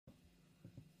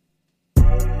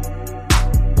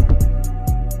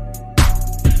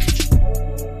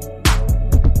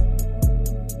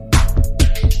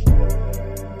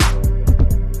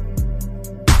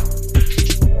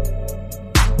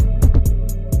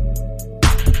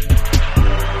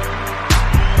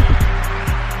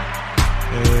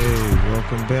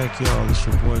back, y'all. It's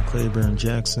your boy Claiborne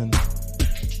Jackson.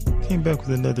 Came back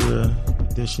with another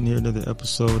edition here, another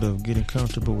episode of Getting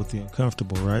Comfortable with the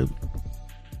Uncomfortable, right?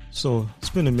 So it's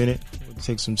been a minute. I'll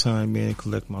take some time, man,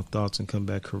 collect my thoughts and come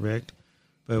back correct.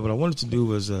 But what I wanted to do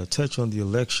was touch on the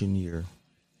election year.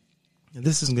 And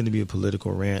this isn't going to be a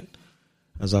political rant,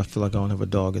 as I feel like I don't have a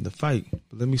dog in the fight.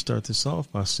 But let me start this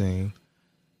off by saying,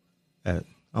 at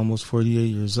almost 48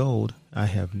 years old, I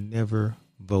have never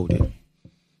voted.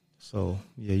 So,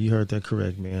 yeah, you heard that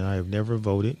correct, man. I have never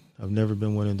voted. I've never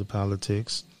been one into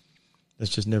politics.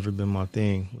 That's just never been my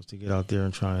thing, was to get out there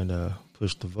and try and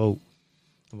push the vote.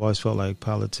 I've always felt like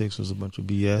politics was a bunch of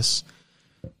BS.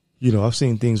 You know, I've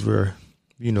seen things where,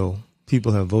 you know,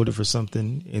 people have voted for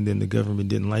something and then the government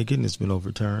didn't like it and it's been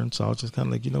overturned. So I was just kind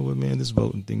of like, you know what, man, this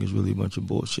voting thing is really a bunch of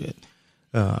bullshit.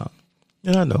 And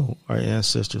I know our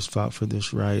ancestors fought for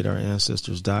this right. Our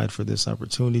ancestors died for this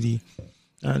opportunity.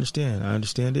 I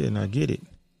understand it and I get it.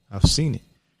 I've seen it.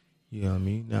 You know what I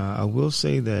mean? Now, I will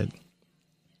say that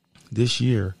this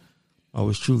year I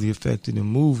was truly affected and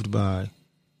moved by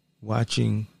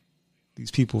watching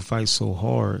these people fight so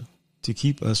hard to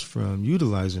keep us from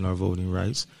utilizing our voting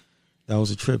rights. That was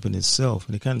a trip in itself.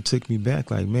 And it kind of took me back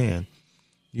like, man,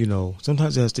 you know,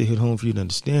 sometimes it has to hit home for you to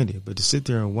understand it. But to sit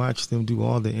there and watch them do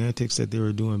all the antics that they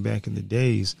were doing back in the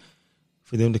days,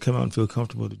 for them to come out and feel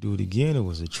comfortable to do it again, it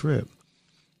was a trip.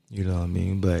 You know what I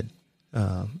mean? But,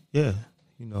 yeah,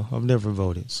 you know, I've never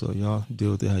voted. So y'all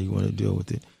deal with it how you want to deal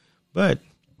with it. But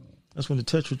I just want to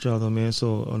touch with y'all, though, man.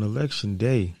 So on election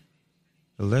day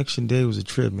was a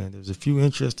trip, man. There was a few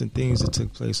interesting things that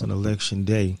took place on election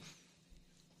day.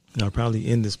 And I'll probably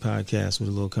end this podcast with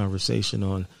a little conversation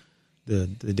on the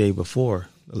day before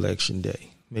election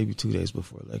day, maybe 2 days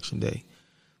before election day.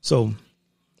 So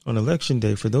on election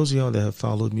day, for those of y'all that have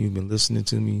followed me, who've been listening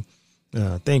to me,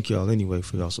 thank y'all anyway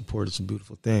for y'all support. It's a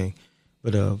beautiful thing.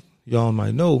 But y'all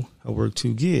might know I work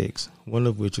 2 gigs, one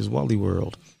of which is Wally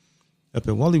World. Up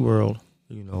at Wally World,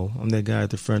 you know, I'm that guy at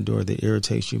the front door that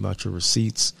irritates you about your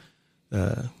receipts,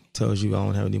 tells you I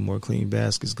don't have any more clean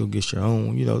baskets, go get your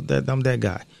own. You know, that I'm that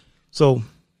guy. So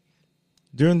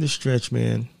during this stretch,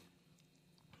 man,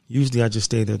 usually I just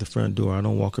stay there at the front door. I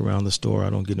don't walk around the store. I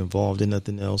don't get involved in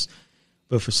nothing else.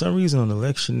 But for some reason on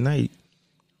election night,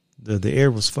 the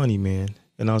air was funny, man.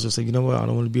 And I was just like, you know what? I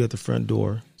don't want to be at the front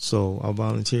door. So I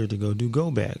volunteered to go do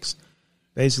go bags.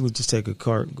 Basically just take a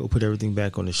cart, go put everything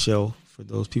back on the shelf for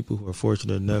those people who are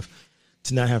fortunate enough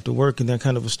to not have to work in that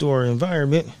kind of a store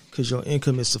environment because your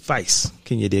income is suffice.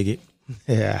 Can you dig it?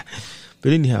 Yeah.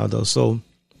 But anyhow, though, so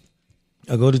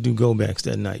I go to do go bags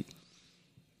that night.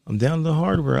 I'm down the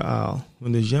hardware aisle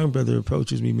when this young brother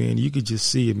approaches me, man. You could just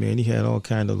see it, man. He had all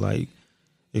kind of like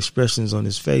expressions on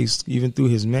his face, even through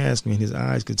his mask, man. His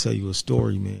eyes could tell you a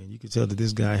story, man. You could tell that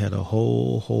this guy had a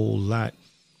whole lot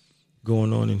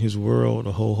going on in his world,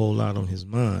 a whole lot on his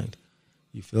mind.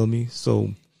 You feel me?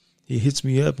 So he hits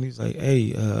me up and he's like,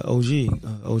 hey,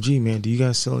 OG, man, do you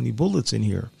guys sell any bullets in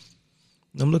here?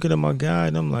 And I'm looking at my guy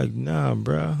and I'm like, nah,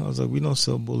 bro. I was like, we don't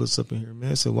sell bullets up in here,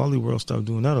 man. I said, Wally World stopped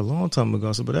doing that a long time ago.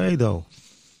 I said, but hey, though,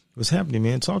 what's happening,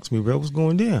 man? Talk to me, bro. What's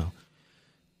going down?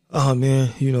 Oh, man,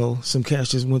 you know, some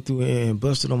cats just went through and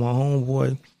busted on my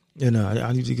homeboy. And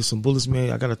I need to get some bullets,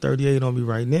 man. I got a 38 on me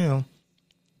right now.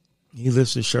 He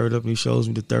lifts his shirt up and he shows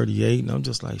me the 38. And I'm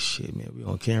just like, shit, man, we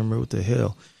on camera. What the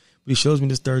hell? But he shows me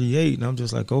this 38 and I'm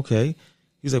just like, okay.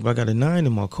 He's like, but I got a 9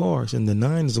 in my car. And the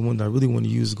 9 is the one that I really want to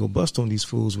use to go bust on these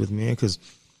fools with, man, because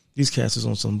these cats is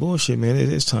on some bullshit, man.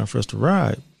 It's time for us to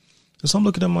ride. And so I'm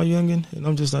looking at my youngin and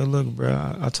I'm just like, look,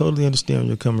 bro, I totally understand where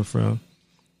you're coming from.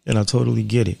 And I totally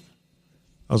get it.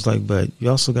 I was like, but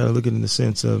you also got to look at it in the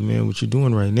sense of, man, what you're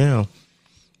doing right now,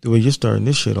 the way you're starting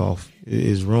this shit off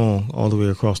is wrong all the way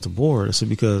across the board. I said,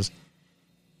 because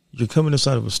you're coming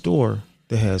inside of a store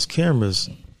that has cameras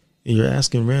and you're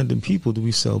asking random people, do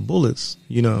we sell bullets?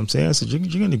 You know what I'm saying? I said, you're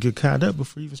going to get caught up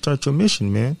before you even start your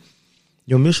mission, man.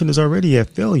 Your mission is already at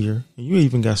failure and you ain't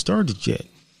even got started yet.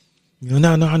 You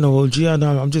know, no, I know, OG. I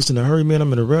know, I'm just in a hurry, man.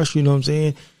 I'm in a rush. You know what I'm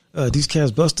saying? These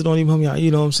cats busted on him, homie.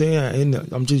 You know what I'm saying?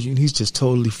 And he's just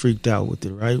totally freaked out with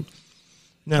it, right?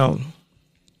 Now,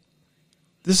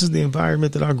 this is the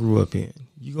environment that I grew up in.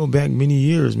 You go back many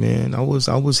years, man. I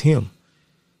was him.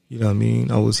 You know what I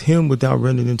mean? I was him without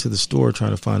running into the store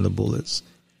trying to find the bullets.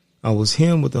 I was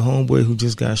him with the homeboy who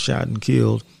just got shot and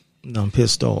killed, and I'm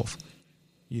pissed off.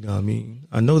 You know what I mean?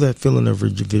 I know that feeling of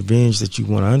revenge that you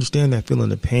want. I understand that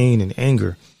feeling of pain and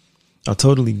anger. I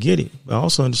totally get it. But I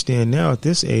also understand now at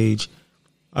this age,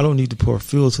 I don't need to pour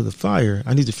fuel to the fire.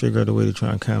 I need to figure out a way to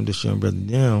try and calm this young brother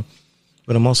down.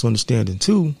 But I'm also understanding,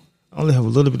 too, I only have a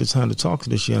little bit of time to talk to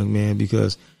this young man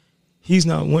because he's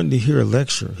not wanting to hear a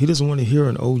lecture. He doesn't want to hear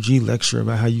an OG lecture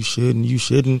about how you should and you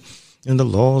shouldn't and the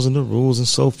laws and the rules and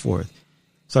so forth.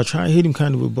 So I try to hit him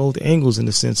kind of with both angles in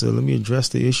the sense of let me address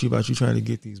the issue about you trying to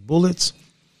get these bullets.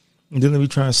 And then let me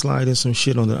try and slide in some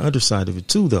shit on the underside of it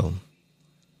too, though.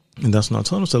 And that's when I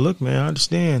told him, so look, man, I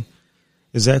understand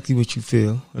exactly what you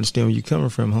feel. I understand where you're coming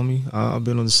from, homie. I've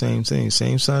been on the same thing,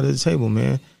 same side of the table,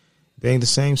 man. Bang the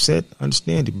same set.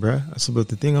 Understand it, bruh. I said, but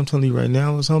the thing I'm telling you right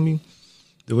now is, homie,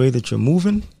 the way that you're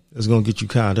moving is going to get you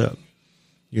caught up.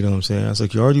 You know what I'm saying? I was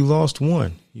like, you already lost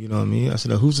one. You know what I mean? I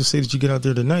said, now, who's to say that you get out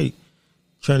there tonight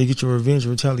trying to get your revenge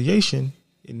and retaliation,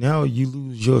 and now you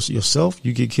lose yourself,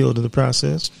 you get killed in the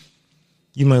process.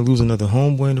 You might lose another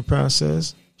homeboy in the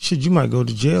process. Shit, you might go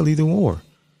to jail, either or.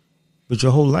 But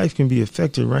your whole life can be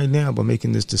affected right now by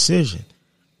making this decision.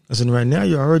 I said, right now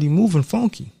you're already moving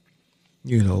funky.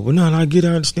 You know, but no, I get it,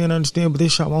 I understand, but they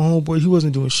shot my homeboy. He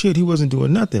wasn't doing shit. He wasn't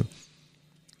doing nothing.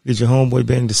 Did your homeboy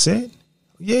bang the set?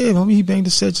 Yeah, homie, he banged the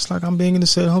set just like I'm banging the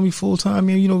set, homie, full time,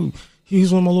 man. You know,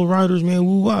 he's one of my little riders, man.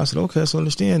 Woo-wah. I said, okay, so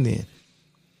understand then.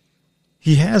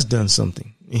 He has done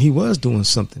something, and he was doing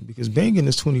something, because banging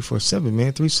is 24/7,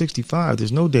 man, 365.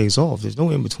 There's no days off. There's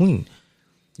no in between.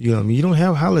 You know what I mean? You don't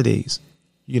have holidays.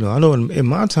 You know, I know in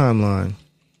my timeline,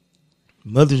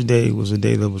 Mother's Day was a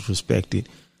day that was respected,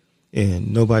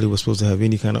 and nobody was supposed to have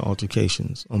any kind of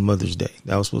altercations on Mother's Day.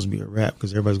 That was supposed to be a wrap,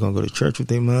 because everybody's going to go to church with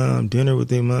their mom, dinner with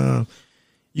their mom.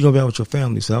 You're going to be out with your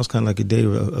family. So that was kind of like a day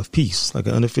of peace, like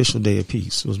an unofficial day of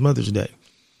peace. It was Mother's Day.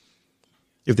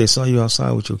 If they saw you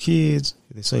outside with your kids,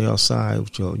 if they saw you outside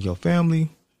with your family,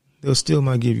 they'll still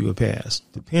might give you a pass,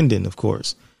 depending, of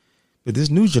course. But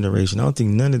this new generation, I don't think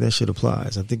none of that shit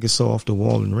applies. I think it's so off the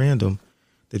wall and random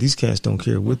that these cats don't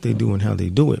care what they do and how they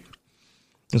do it.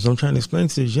 And so I'm trying to explain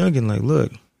to this youngin', like,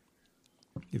 look,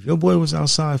 if your boy was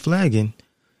outside flagging,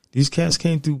 these cats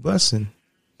came through busing.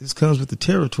 This comes with the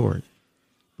territory.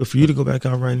 But for you to go back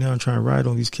out right now and try and ride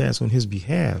on these cats on his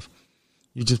behalf,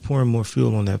 you're just pouring more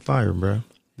fuel on that fire, bro.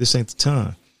 This ain't the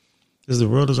time. Because the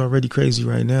world is already crazy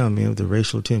right now, man, with the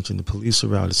racial tension, the police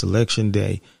are out, it's election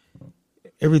day.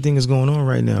 Everything is going on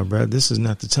right now, bro. This is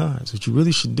not the time. So what you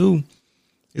really should do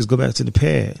is go back to the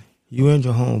pad. You and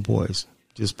your homeboys,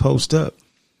 just post up.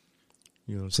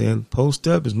 You know what I'm saying? Post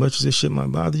up as much as this shit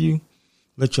might bother you.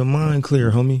 Let your mind clear,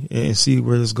 homie, and see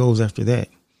where this goes after that.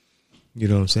 You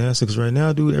know what I'm saying? Because right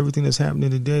now, dude, everything that's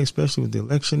happening today, especially with the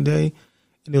election day,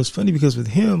 and it was funny because with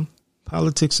him,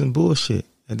 politics and bullshit.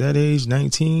 At that age,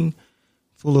 19,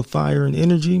 full of fire and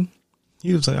energy,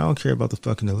 he was like, I don't care about the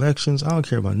fucking elections. I don't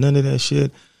care about none of that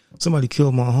shit. Somebody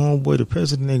killed my homeboy. The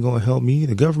president ain't going to help me.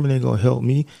 The government ain't going to help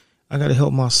me. I got to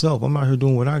help myself. I'm out here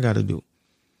doing what I got to do.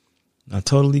 And I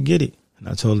totally get it. And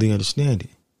I totally understand it.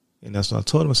 And that's what I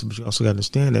told him. I said, but you also got to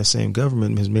understand that same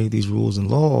government has made these rules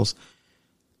and laws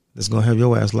that's going to have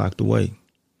your ass locked away.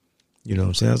 You know what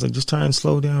I'm saying? I was like, just try and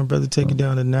slow down, brother. Take it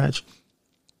down a notch.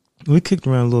 We kicked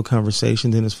around a little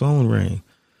conversation. Then his phone rang.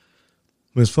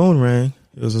 When his phone rang,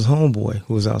 it was his homeboy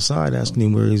who was outside asking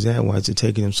him where he's at. Why is it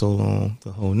taking him so long,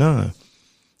 the whole nine?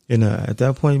 And at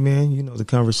that point, man, you know, the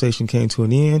conversation came to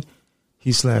an end.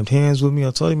 He slapped hands with me. I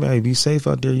told him, hey, be safe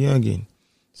out there, youngin'.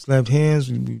 Slapped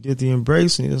hands. We did the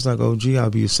embrace. And it was like, oh, gee,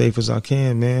 I'll be as safe as I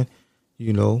can, man.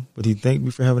 You know, but he thanked me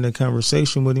for having that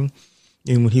conversation with him.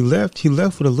 And when he left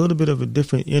with a little bit of a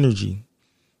different energy.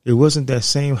 It wasn't that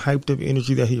same hyped up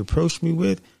energy that he approached me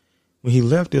with. When he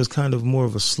left, it was kind of more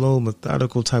of a slow,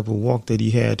 methodical type of walk that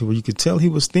he had, to where you could tell he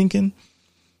was thinking.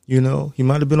 You know, he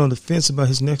might have been on the fence about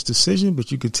his next decision,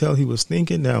 but you could tell he was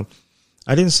thinking. Now,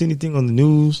 I didn't see anything on the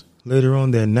news later on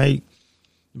that night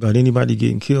about anybody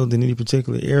getting killed in any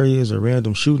particular areas or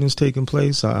random shootings taking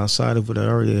place outside of what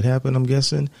already had happened, I'm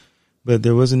guessing. But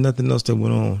there wasn't nothing else that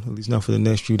went on, at least not for the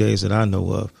next few days that I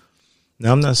know of.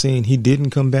 Now, I'm not saying he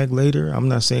didn't come back later. I'm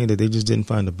not saying that they just didn't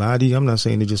find the body. I'm not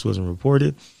saying it just wasn't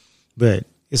reported. But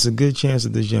it's a good chance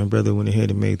that this young brother went ahead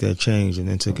and made that change and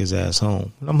then took his ass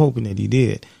home. And I'm hoping that he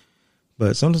did.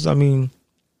 But sometimes, I mean,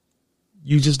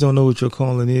 you just don't know what your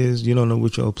calling is. You don't know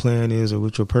what your plan is or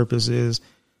what your purpose is.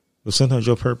 But sometimes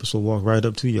your purpose will walk right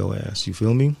up to your ass. You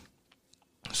feel me?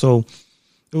 So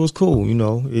it was cool. You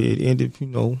know, it ended, you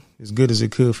know, as good as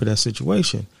it could for that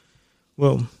situation.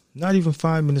 Well, not even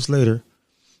 5 minutes later,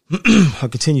 I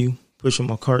continue pushing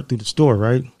my cart through the store,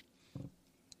 right?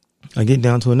 I get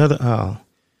down to another aisle.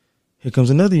 Here comes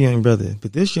another young brother.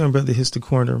 But this young brother hits the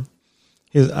corner.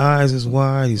 His eyes is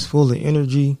wide. He's full of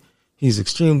energy. He's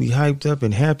extremely hyped up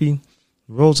and happy.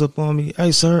 Rolls up on me.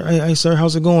 Hey, sir. Hey, sir.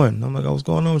 How's it going? I'm like, oh, what's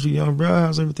going on with you, young bro?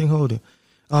 How's everything holding?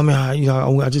 Oh, man,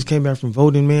 I just came back from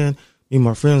voting, man. Me and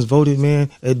my friends voted, man.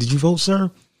 Hey, did you vote, sir?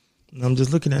 And I'm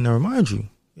just looking at it. And I remind you,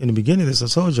 in the beginning of this, I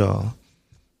told y'all,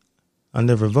 I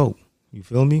never vote. You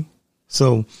feel me?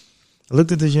 So I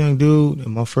looked at this young dude,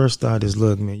 and my first thought is,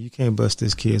 look, man, you can't bust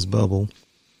this kid's bubble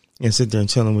and sit there and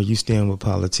tell him where you stand with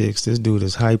politics. This dude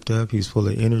is hyped up. He's full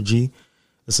of energy.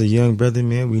 It's a young brother,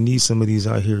 man. We need some of these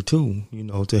out here, too, you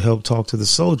know, to help talk to the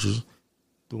soldiers,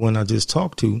 the one I just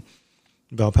talked to,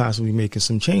 about possibly making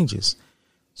some changes.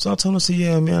 So I told him, I said,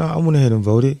 yeah, man, I went ahead and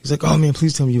voted. He's like, oh, man,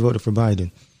 please tell me you voted for Biden.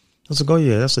 I was like, oh,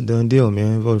 yeah, that's a done deal,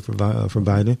 man. I voted for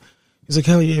Biden. He's like,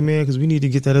 hell yeah, man, because we need to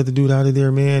get that other dude out of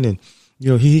there, man. And, you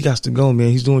know, he got to go,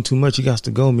 man. He's doing too much. He got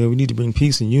to go, man. We need to bring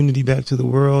peace and unity back to the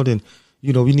world. And,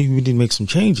 you know, we need to make some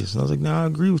changes. And I was like, nah, I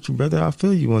agree with you, brother. I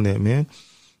feel you on that, man.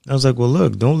 I was like, well,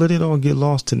 look, don't let it all get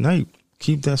lost tonight.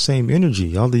 Keep that same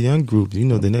energy. All the young group, you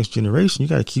know, the next generation, you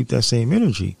got to keep that same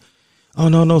energy. Oh,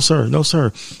 no, sir. No,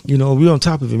 sir. You know, we're on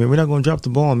top of it, man. We're not going to drop the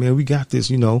ball, man. We got this,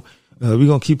 you know. We're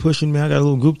going to keep pushing, man. I got a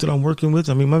little group that I'm working with.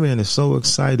 I mean, my man is so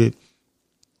excited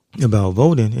about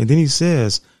voting. And then he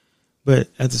says, but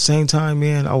at the same time,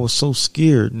 man, I was so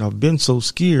scared, and I've been so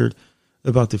scared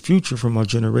about the future for my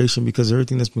generation because of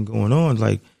everything that's been going on.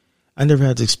 Like, I never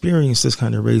had to experience this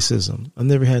kind of racism. I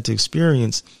never had to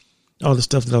experience all the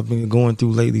stuff that I've been going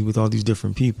through lately with all these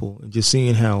different people, and just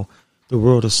seeing how the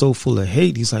world is so full of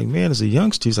hate. He's like, man, as a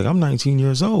youngster, he's like, I'm 19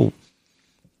 years old.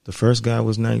 The first guy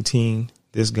was 19.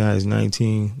 This guy is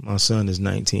 19. My son is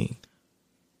 19.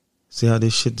 See how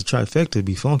this shit, the trifecta,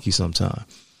 be funky sometime.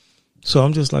 So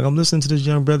I'm just like, I'm listening to this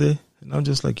young brother, and I'm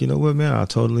just like, you know what, man, I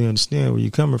totally understand where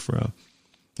you're coming from.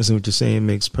 I said, what you're saying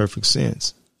makes perfect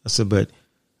sense. I said, but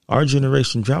our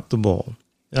generation dropped the ball.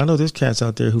 And I know there's cats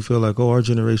out there who feel like, oh, our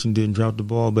generation didn't drop the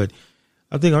ball. But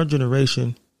I think our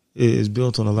generation is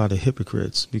built on a lot of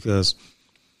hypocrites, because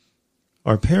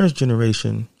our parents'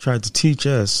 generation tried to teach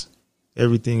us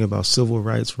everything about civil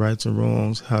rights, rights and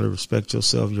wrongs, how to respect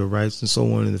yourself, your rights, and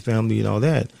so on in the family and all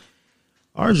that.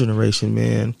 Our generation,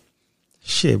 man,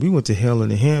 shit, we went to hell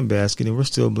in a handbasket, and we're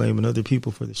still blaming other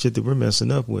people for the shit that we're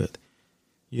messing up with.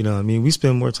 You know what I mean? We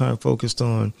spend more time focused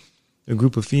on a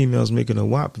group of females making a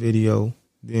WAP video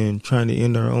than trying to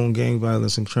end our own gang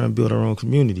violence and trying to build our own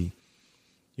community.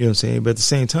 You know what I'm saying? But at the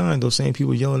same time, those same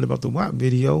people yelling about the WAP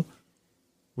video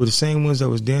were the same ones that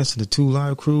was dancing to 2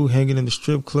 Live Crew, hanging in the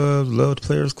strip clubs, loved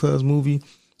Players Clubs movie.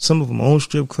 Some of them own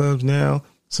strip clubs now.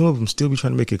 Some of them still be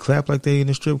trying to make it clap like they in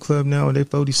a strip club now, and they're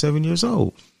 47 years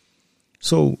old.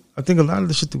 So I think a lot of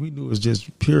the shit that we do is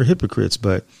just pure hypocrites.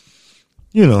 But,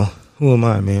 you know, who am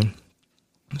I, man?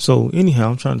 So anyhow,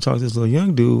 I'm trying to talk to this little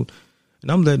young dude,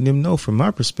 and I'm letting him know from my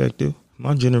perspective,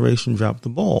 my generation dropped the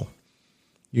ball.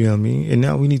 You know what I mean? And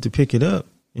now we need to pick it up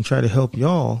and try to help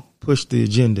y'all push the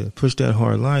agenda, push that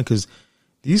hard line, because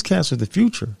these cats are the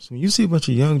future. So when you see a bunch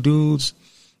of young dudes,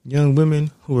 young women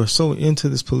who are so into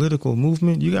this political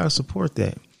movement, you got to support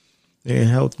that and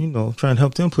help, you know, try and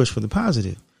help them push for the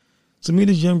positive. So me and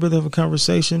this young brother have a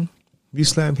conversation. We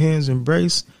slap hands,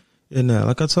 embrace. And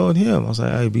like I told him, I was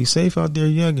like, hey, be safe out there,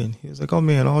 youngin'. He was like, oh,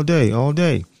 man, all day, all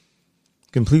day.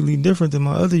 Completely different than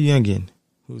my other youngin',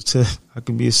 who said, I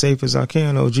can be as safe as I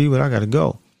can, OG, but I got to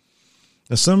go.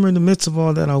 Now, somewhere in the midst of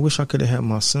all that, I wish I could have had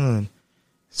my son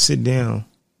sit down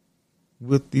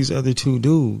with these other 2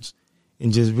 dudes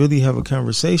and just really have a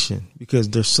conversation, because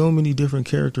there's so many different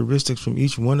characteristics from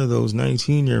each one of those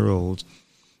 19-year-olds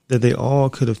that they all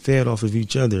could have fed off of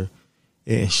each other.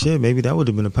 And shit, maybe that would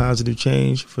have been a positive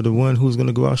change for the one who's going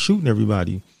to go out shooting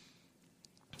everybody.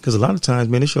 Because a lot of times,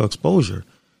 man, it's your exposure.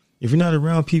 If you're not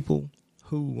around people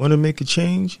who want to make a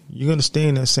change, you're going to stay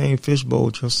in that same fishbowl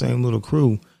with your same little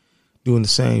crew doing the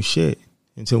same shit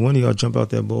until one of y'all jump out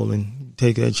that bowl and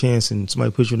take that chance and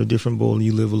somebody puts you in a different bowl and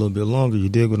you live a little bit longer. You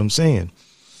dig what I'm saying?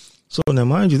 So now,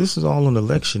 mind you, this is all on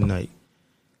election night.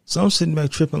 So I'm sitting back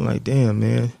tripping like, damn,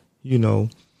 man, you know,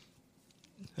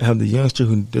 I have the youngster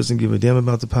who doesn't give a damn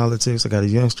about the politics. I got a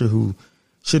youngster who,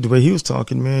 shit, the way he was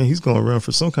talking, man, he's going to run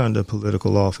for some kind of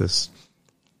political office.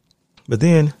 But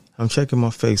then I'm checking my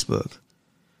Facebook.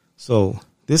 So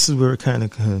this is where it kind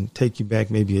of can take you back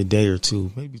maybe a day or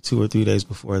two, maybe 2 or 3 days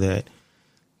before that,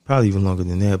 probably even longer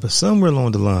than that. But somewhere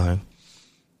along the line,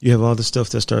 you have all the stuff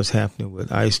that starts happening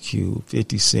with Ice Cube,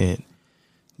 50 Cent,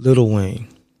 Lil Wayne.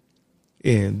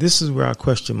 And this is where I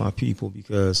question my people,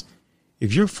 because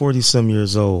if you're 40-some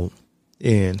years old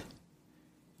and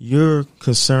you're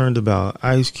concerned about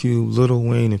Ice Cube, Lil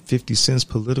Wayne, and 50 Cent's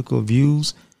political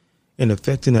views and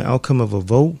affecting the outcome of a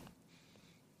vote,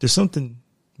 there's something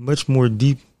much more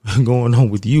deep going on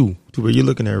with you, to where you're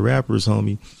looking at rappers,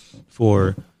 homie,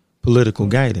 for political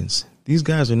guidance. These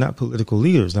guys are not political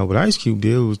leaders. Now, what Ice Cube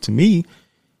did was, to me,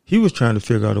 he was trying to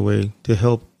figure out a way to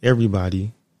help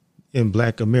everybody in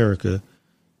Black America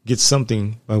get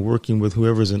something by working with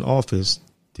whoever's in office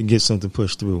to get something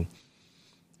pushed through.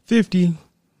 50,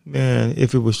 man,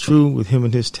 if it was true with him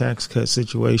and his tax cut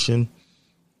situation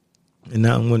and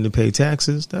not wanting to pay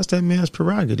taxes, that's that man's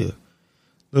prerogative.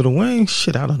 Lil Wayne,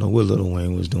 shit, I don't know what Lil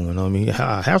Wayne was doing. I mean,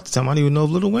 half the time I don't even know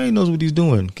if Lil Wayne knows what he's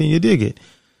doing. Can you dig it?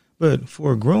 But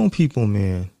for grown people,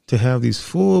 man, to have these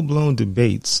full-blown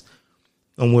debates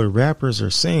on what rappers are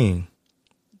saying,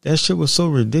 that shit was so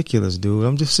ridiculous, dude.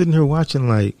 I'm just sitting here watching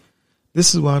like,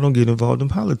 this is why I don't get involved in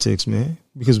politics, man,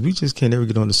 because we just can't ever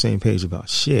get on the same page about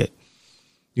shit.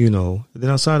 You know, then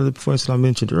outside of the points that I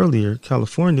mentioned earlier,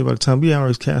 California, by the time we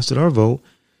always casted our vote,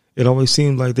 it always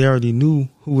seemed like they already knew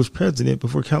who was president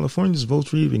before California's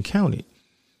votes were even counted.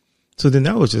 So then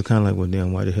that was just kind of like, well,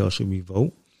 damn, why the hell should we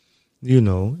vote? You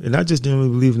know, and I just didn't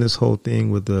really believe in this whole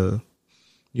thing with the,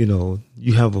 you know,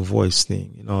 you have a voice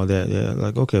thing and all that. Yeah,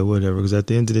 like, okay, whatever. Because at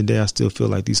the end of the day, I still feel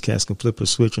like these cats can flip a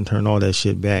switch and turn all that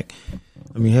shit back.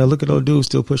 I mean, hell, look at old dudes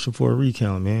still pushing for a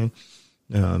recount, man.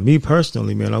 Me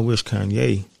personally, man, I wish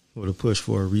Kanye would have pushed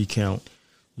for a recount.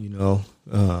 You know,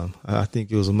 I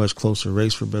think it was a much closer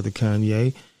race for brother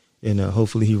Kanye, and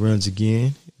hopefully he runs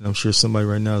again. And I'm sure somebody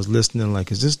right now is listening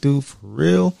like, is this dude for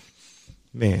real?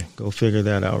 Man, go figure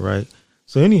that out, right?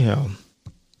 So anyhow,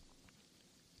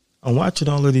 I'm watching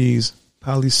all of these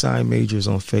poli-sci majors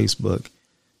on Facebook,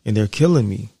 and they're killing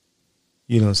me.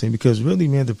 You know what I'm saying? Because really,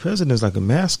 man, the president's like a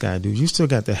mascot, dude. You still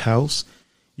got the House.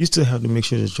 You still have to make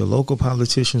sure that your local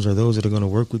politicians are those that are going to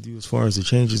work with you as far as the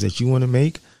changes that you want to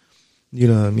make. You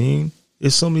know what I mean?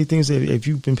 There's so many things that if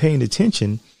you've been paying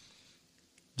attention,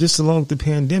 just along with the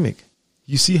pandemic,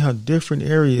 you see how different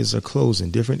areas are closing,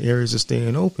 different areas are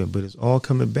staying open, but it's all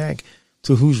coming back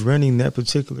to who's running that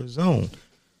particular zone.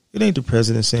 It ain't the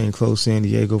president saying close San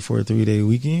Diego for a 3-day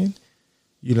weekend.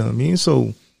 You know what I mean?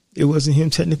 So it wasn't him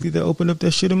technically that opened up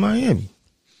that shit in Miami.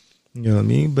 You know what I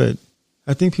mean? But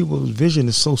I think people's vision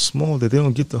is so small that they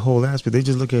don't get the whole aspect. They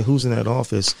just look at who's in that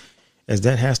office as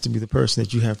that has to be the person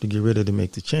that you have to get rid of to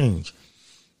make the change.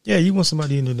 Yeah, you want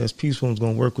somebody in there that's peaceful and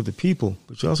going to work with the people,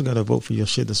 but you also got to vote for your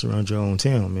shit that's around your own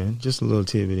town, man. Just a little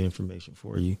tidbit of information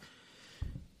for you,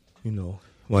 you know,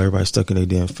 while everybody's stuck in a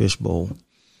damn fishbowl.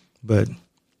 But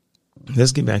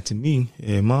let's get back to me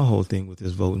and my whole thing with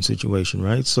this voting situation,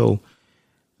 right? So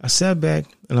I sat back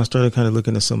and I started kind of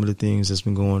looking at some of the things that's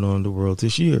been going on in the world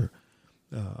this year.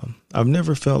 I've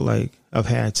never felt like I've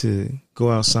had to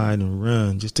go outside and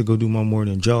run just to go do my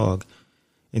morning jog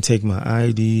and take my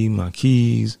ID, my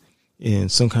keys,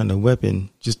 and some kind of weapon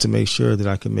just to make sure that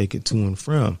I can make it to and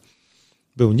from.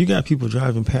 But when you got people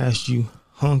driving past you,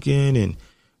 honking and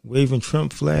waving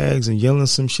Trump flags and yelling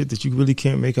some shit that you really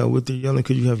can't make out what they're yelling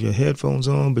because you have your headphones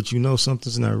on, but you know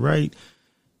something's not right,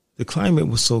 the climate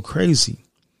was so crazy.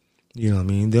 You know what I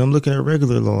mean? Then I'm looking at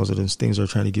regular laws that these things are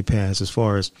trying to get passed as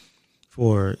far as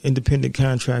for independent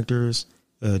contractors,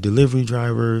 delivery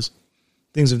drivers,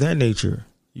 things of that nature,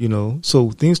 you know.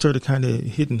 So things started kind of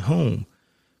hitting home.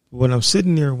 But when I'm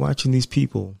sitting there watching these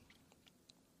people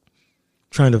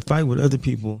trying to fight with other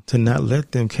people to not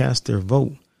let them cast their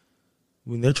vote,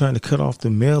 when they're trying to cut off the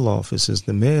mail offices,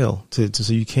 the mail,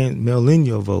 so you can't mail in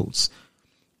your votes.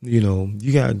 You know,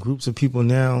 you got groups of people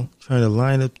now trying to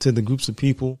line up to the groups of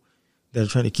people that are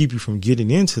trying to keep you from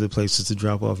getting into the places to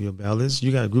drop off your ballots.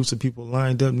 You got groups of people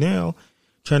lined up now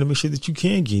trying to make sure that you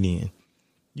can get in.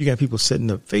 You got people setting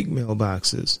up fake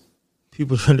mailboxes,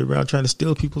 people running around trying to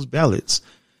steal people's ballots.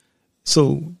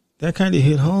 So that kind of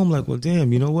hit home like, well,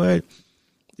 damn, you know what?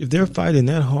 If they're fighting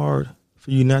that hard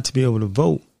for you not to be able to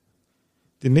vote,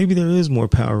 then maybe there is more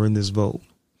power in this vote.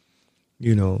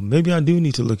 You know, maybe I do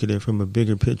need to look at it from a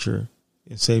bigger picture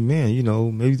and say, man, you know,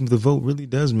 maybe the vote really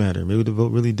does matter. Maybe the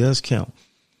vote really does count,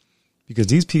 because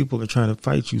these people are trying to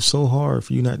fight you so hard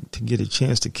for you not to get a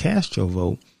chance to cast your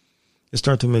vote. It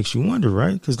starts to make you wonder,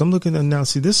 right? Because I'm looking at now,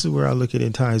 see, this is where I look at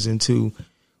it ties into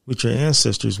what your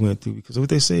ancestors went through, because what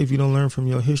they say, if you don't learn from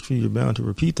your history, you're bound to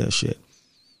repeat that shit.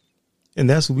 And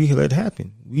that's what we let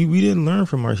happen. We didn't learn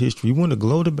from our history. We want to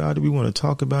gloat about it. We want to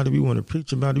talk about it. We want to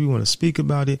preach about it. We want to speak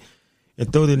about it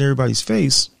and throw it in everybody's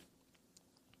face.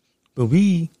 But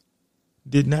we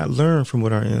did not learn from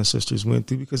what our ancestors went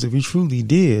through, because if we truly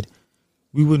did,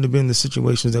 we wouldn't have been in the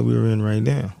situations that we are in right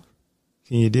now.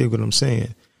 Can you dig what I'm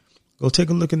saying? Go take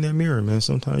a look in that mirror, man.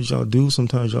 Sometimes y'all do,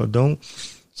 sometimes y'all don't.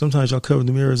 Sometimes y'all cover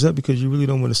the mirrors up because you really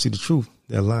don't want to see the truth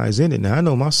that lies in it. Now, I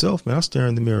know myself, man, I stare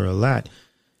in the mirror a lot.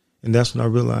 And that's when I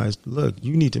realized, look,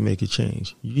 you need to make a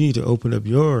change. You need to open up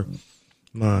your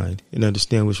mind and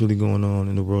understand what's really going on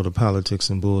in the world of politics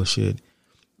and bullshit.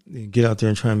 And get out there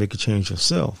and try and make a change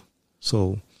yourself.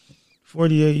 So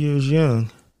 48 years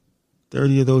young,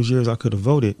 30 of those years I could have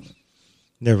voted,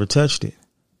 never touched it.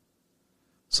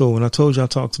 So when I told you I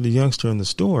talked to the youngster in the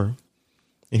store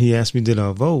and he asked me, did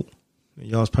I vote? And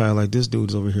y'all was probably like, this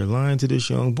dude's over here lying to this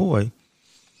young boy.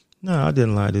 No, I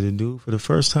didn't lie to the dude. For the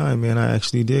first time, man, I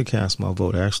actually did cast my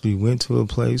vote. I actually went to a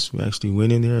place. We actually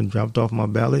went in there and dropped off my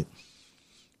ballot.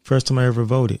 First time I ever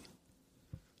voted.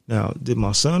 Now, did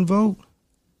my son vote?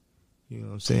 You know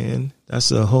what I'm saying?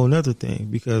 That's a whole nother thing,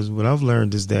 because what I've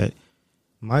learned is that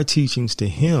my teachings to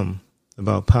him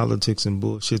about politics and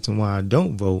bullshit and why I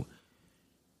don't vote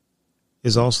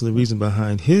is also the reason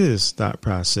behind his thought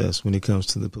process when it comes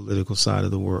to the political side of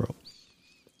the world.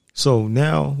 So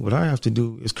now what I have to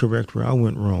do is correct where I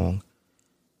went wrong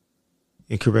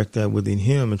and correct that within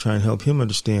him and try and help him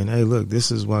understand, hey, look,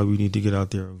 this is why we need to get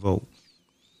out there and vote.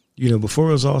 You know, before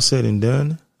it was all said and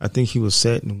done, I think he was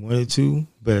set and wanted to,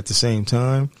 but at the same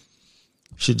time,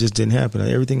 shit just didn't happen.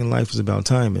 Everything in life is about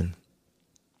timing.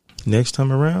 Next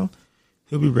time around,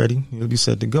 he'll be ready. He'll be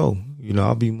set to go. You know,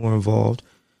 I'll be more involved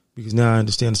because now I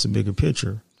understand it's a bigger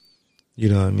picture. You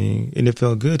know what I mean? And it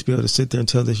felt good to be able to sit there and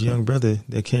tell this young brother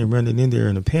that came running in there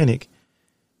in a panic,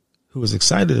 who was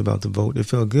excited about the vote. It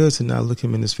felt good to not look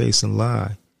him in his face and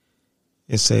lie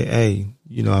and say, hey,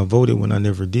 you know, I voted when I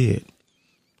never did.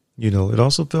 You know, it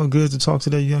also felt good to talk to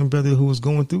that young brother who was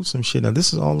going through some shit. Now,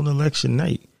 this is all on election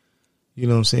night. You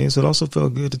know what I'm saying? So it also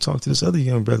felt good to talk to this other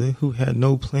young brother who had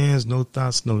no plans, no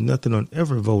thoughts, no nothing on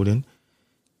ever voting.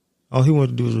 All he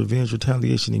wanted to do was revenge,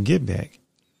 retaliation, and get back.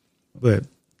 But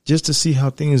just to see how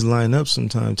things line up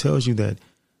sometimes tells you that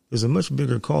there's a much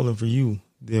bigger calling for you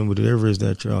than whatever it is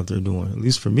that you're out there doing. At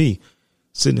least for me,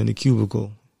 sitting in a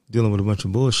cubicle dealing with a bunch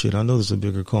of bullshit, I know there's a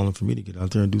bigger calling for me to get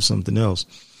out there and do something else.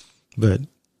 But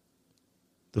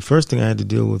the first thing I had to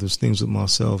deal with was things with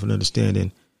myself and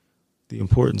understanding the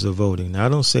importance of voting. Now, I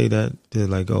don't say that they're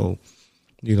like, oh,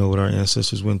 you know, what our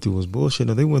ancestors went through was bullshit.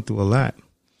 No, they went through a lot.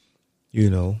 You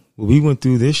know, what we went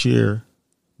through this year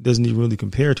doesn't even really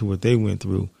compare to what they went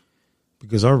through,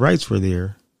 because our rights were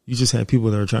there. You just had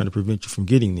people that are trying to prevent you from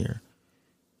getting there.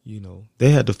 You know, they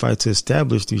had to fight to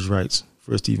establish these rights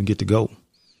for us to even get to go.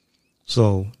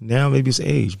 So now maybe it's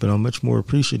age, but I'm much more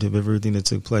appreciative of everything that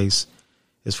took place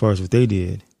as far as what they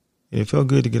did. And it felt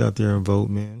good to get out there and vote,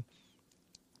 man.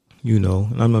 You know,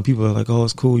 and I know people are like, oh,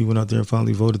 it's cool. You went out there and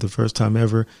finally voted the first time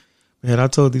ever. Man, I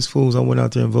told these fools I went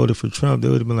out there and voted for Trump, they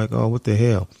would have been like, oh, what the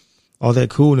hell? All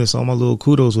that coolness, all my little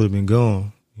kudos would have been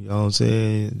gone. You know what I'm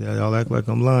saying? Y'all act like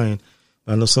I'm lying.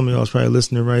 But I know some of y'all is probably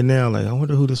listening right now like, I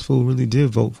wonder who this fool really did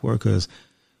vote for, because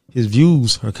his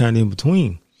views are kind of in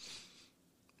between.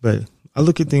 But I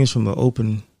look at things from an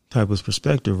open type of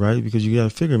perspective, right? Because you got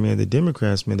to figure, man, the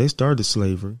Democrats, man, they started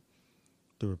slavery.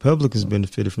 The Republicans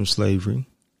benefited from slavery.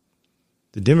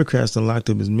 The Democrats done locked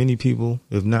up as many people,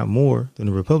 if not more, than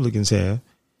the Republicans have.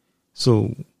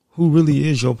 So who really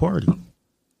is your party?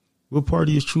 What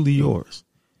party is truly yours?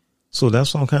 So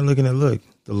that's what I'm kind of looking at. Look,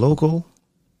 the local,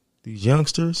 these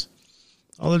youngsters,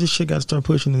 all of this shit got to start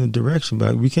pushing in the direction.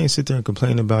 But we can't sit there and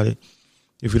complain about it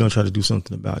if we don't try to do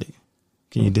something about it.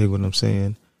 Can you dig what I'm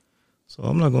saying? So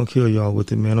I'm not going to kill y'all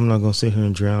with it, man. I'm not going to sit here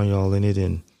and drown y'all in it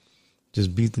and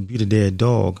just beat a dead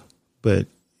dog. But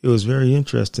it was very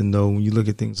interesting, though, when you look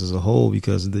at things as a whole,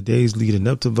 because the days leading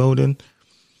up to voting,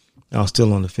 I was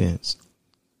still on the fence.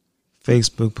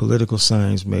 Facebook political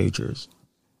science majors,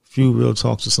 few real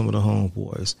talks with some of the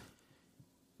homeboys.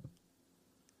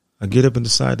 I get up and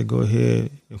decide to go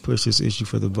ahead and push this issue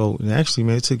for the vote. And actually,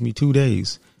 man, it took me 2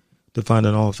 days to find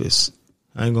an office.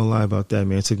 I ain't going to lie about that,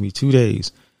 man. It took me 2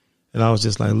 days. And I was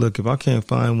just like, look, if I can't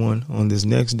find one on this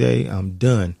next day, I'm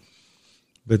done.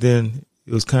 But then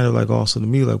it was kind of like also to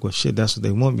me, like, well, shit, that's what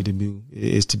they want me to do,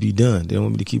 is to be done. They don't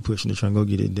want me to keep pushing to try and go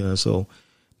get it done. So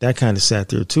that kind of sat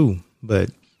there too. But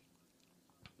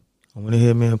I went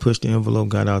ahead, man, pushed the envelope,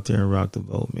 got out there and rocked the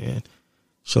vote, man.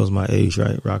 Shows my age,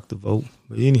 right? Rocked the vote.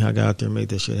 But anyhow, I got out there and made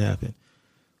that shit happen.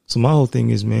 So my whole thing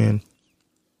is, man,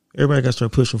 everybody got to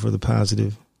start pushing for the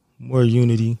positive, more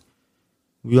unity.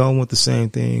 We all want the same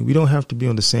thing. We don't have to be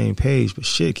on the same page, but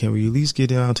shit, can we at least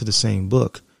get down to the same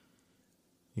book?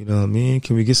 You know what I mean?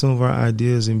 Can we get some of our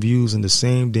ideas and views in the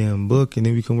same damn book, and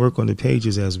then we can work on the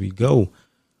pages as we go?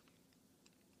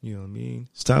 You know what I mean?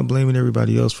 Stop blaming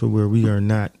everybody else for where we are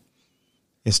not,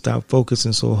 and stop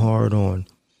focusing so hard on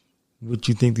what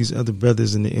you think these other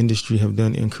brothers in the industry have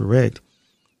done incorrect,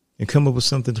 and come up with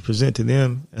something to present to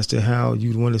them as to how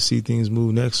you'd want to see things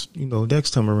move next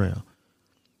time around.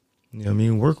 You know what I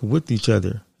mean? Work with each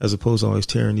other as opposed to always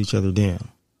tearing each other down.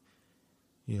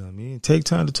 You know what I mean? Take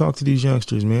time to talk to these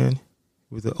youngsters, man,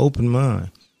 with an open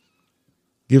mind.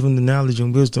 Give them the knowledge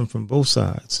and wisdom from both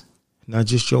sides, not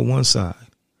just your one side.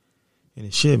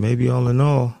 And shit, maybe all in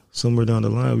all, somewhere down the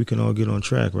line, we can all get on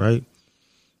track, right?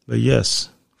 But yes,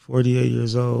 48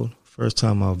 years old. First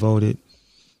time I voted.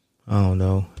 I don't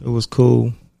know. It was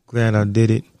cool. Glad I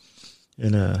did it.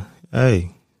 And,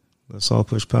 hey, let's all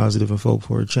push positive and vote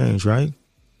for a change, right?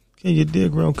 Can you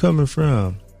dig where I'm coming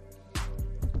from?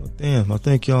 Well, damn, I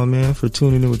thank y'all, man, for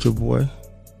tuning in with your boy,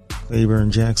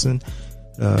 Claiborne Jackson.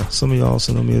 Some of y'all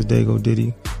also know me as Dago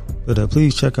Diddy. But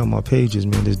please check out my pages,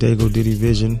 man. There's Dago Diddy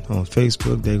Vision on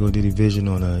Facebook, Dago Diddy Vision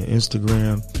on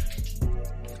Instagram.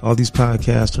 All these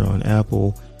podcasts are on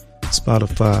Apple,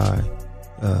 Spotify,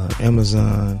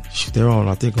 Amazon. They're on,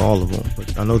 I think, all of them.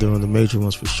 But I know they're on the major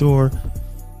ones for sure.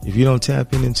 If you don't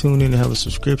tap in and tune in and have a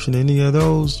subscription to any of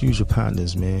those, use your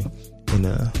partners, man.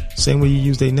 And same way you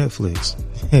use their Netflix.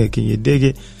 Can you dig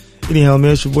it? Anyhow,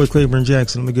 man, it's your boy Claiborne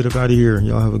Jackson. Let me get up out of here.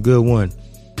 Y'all have a good one.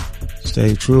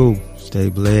 Stay true. Stay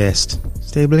blessed.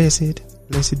 Stay blessed.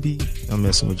 Blessed be. I'm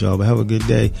messing with y'all, but have a good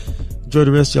day. Enjoy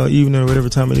the rest of y'all evening or whatever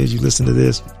time it is you listen to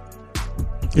this.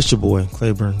 It's your boy,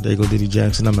 Claiborne Dago Diddy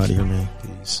Jackson. I'm out of here, man.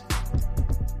 Peace.